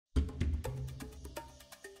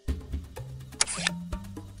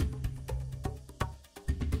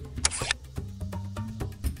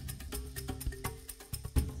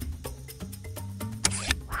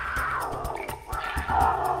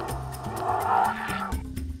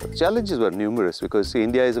Challenges were numerous because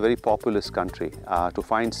India is a very populous country. To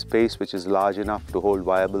find space which is large enough to hold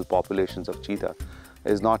viable populations of cheetah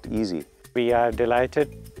is not easy. We are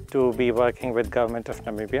delighted to be working with Government of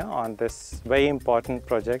Namibia on this very important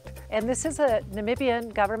project. And this is a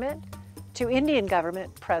Namibian government to Indian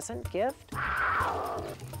government present gift.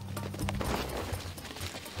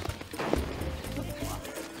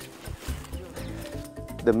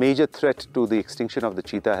 The major threat to the extinction of the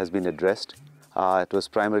cheetah has been addressed. It was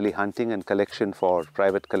primarily hunting and collection for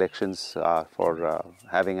private collections, for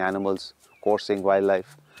having animals, coursing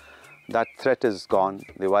wildlife. That threat is gone.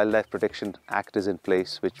 The Wildlife Protection Act is in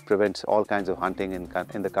place, which prevents all kinds of hunting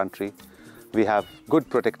in the country. We have good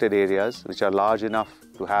protected areas which are large enough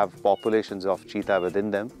to have populations of cheetah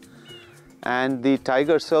within them. And the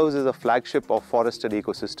tiger serves as a flagship of forested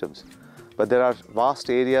ecosystems. But there are vast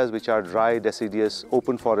areas which are dry, deciduous,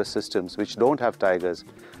 open forest systems which don't have tigers,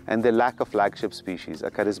 and they lack a flagship species, a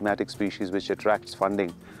charismatic species which attracts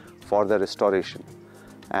funding for the restoration.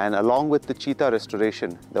 And along with the cheetah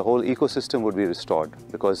restoration, the whole ecosystem would be restored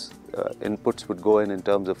because inputs would go in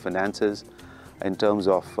terms of finances, in terms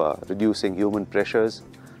of reducing human pressures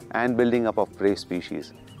and building up of prey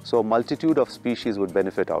species. So a multitude of species would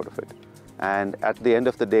benefit out of it. And at the end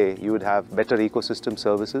of the day, you would have better ecosystem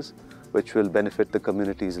services which will benefit the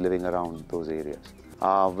communities living around those areas,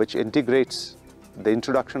 which integrates the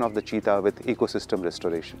introduction of the cheetah with ecosystem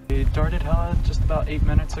restoration. We darted Hella just about 8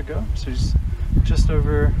 minutes ago, so she's just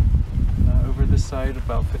over this side,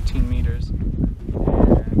 about 15 meters.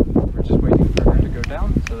 And we're just waiting for her to go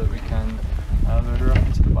down so that we can load her up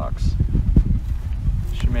into the box.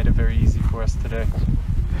 She made it very easy for us today.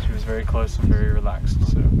 She was very close and very relaxed,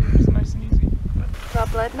 so it was nice and easy. Draw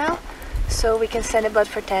blood now, so we can send the blood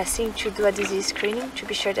for testing to do a disease screening to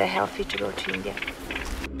be sure they're healthy to go to India.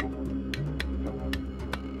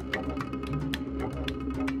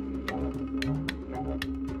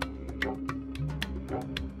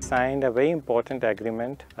 Signed a very important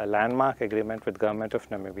agreement, a landmark agreement with Government of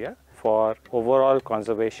Namibia for overall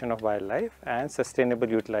conservation of wildlife and sustainable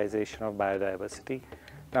utilization of biodiversity.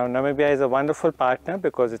 Now, Namibia is a wonderful partner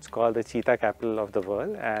because it's called the cheetah capital of the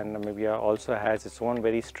world, and Namibia also has its own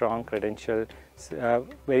very strong credential,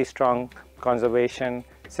 very strong conservation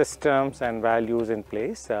systems and values in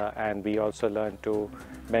place, and we also learn to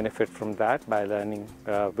benefit from that by learning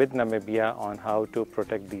with Namibia on how to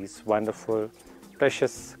protect these wonderful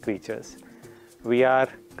precious creatures. We are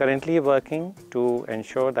currently working to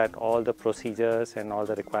ensure that all the procedures and all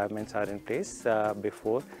the requirements are in place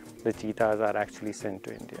before the cheetahs are actually sent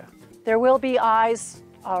to India. There will be eyes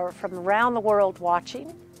from around the world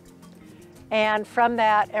watching, and from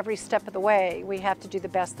that, every step of the way, we have to do the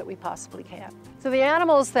best that we possibly can. So the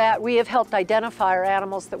animals that we have helped identify are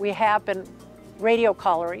animals that we have been radio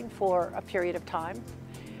collaring for a period of time,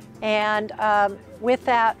 and with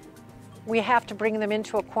that, we have to bring them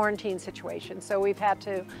into a quarantine situation. So we've had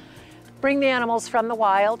to bring the animals from the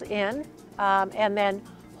wild in and then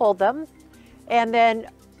hold them. And then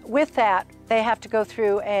with that, they have to go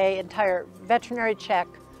through an entire veterinary check,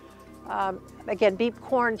 again, be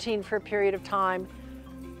quarantined for a period of time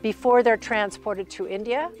before they're transported to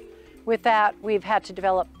India. With that, we've had to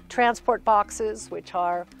develop transport boxes, which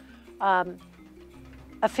are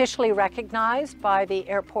officially recognized by the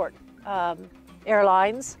airport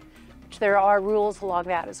airlines. There are rules along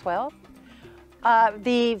that as well.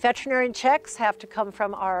 The veterinarian checks have to come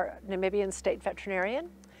from our Namibian state veterinarian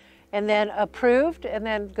and then approved and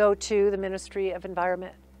then go to the Ministry of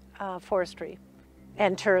Environment, Forestry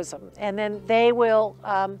and Tourism. And then they will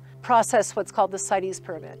process what's called the CITES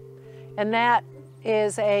permit. And that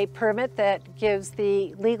is a permit that gives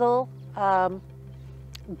the legal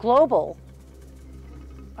global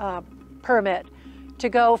permit to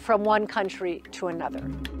go from one country to another.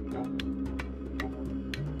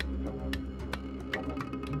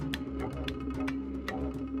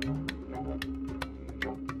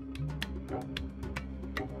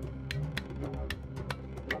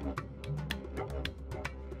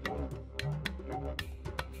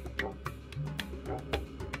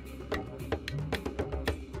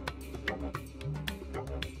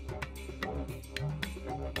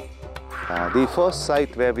 The first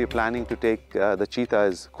site where we're planning to take the cheetah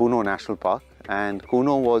is Kuno National Park, and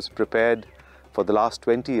Kuno was prepared for the last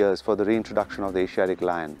 20 years for the reintroduction of the Asiatic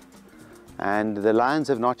lion. And the lions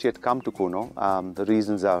have not yet come to Kuno. The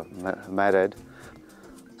reasons are myriad.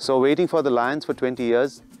 So waiting for the lions for 20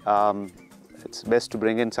 years, it's best to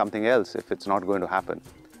bring in something else if it's not going to happen.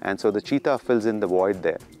 And so the cheetah fills in the void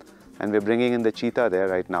there. And we're bringing in the cheetah there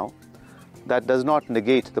right now. That does not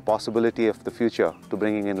negate the possibility of the future to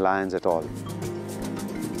bringing in lions at all.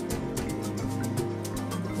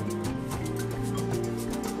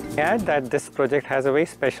 Add that this project has a very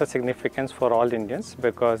special significance for all Indians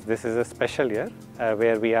because this is a special year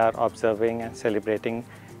where we are observing and celebrating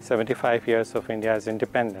 75 years of India's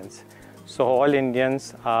independence. So all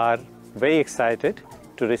Indians are very excited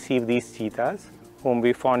to receive these cheetahs, whom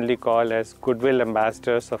we fondly call as goodwill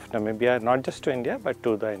ambassadors of Namibia, not just to India, but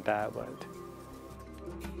to the entire world.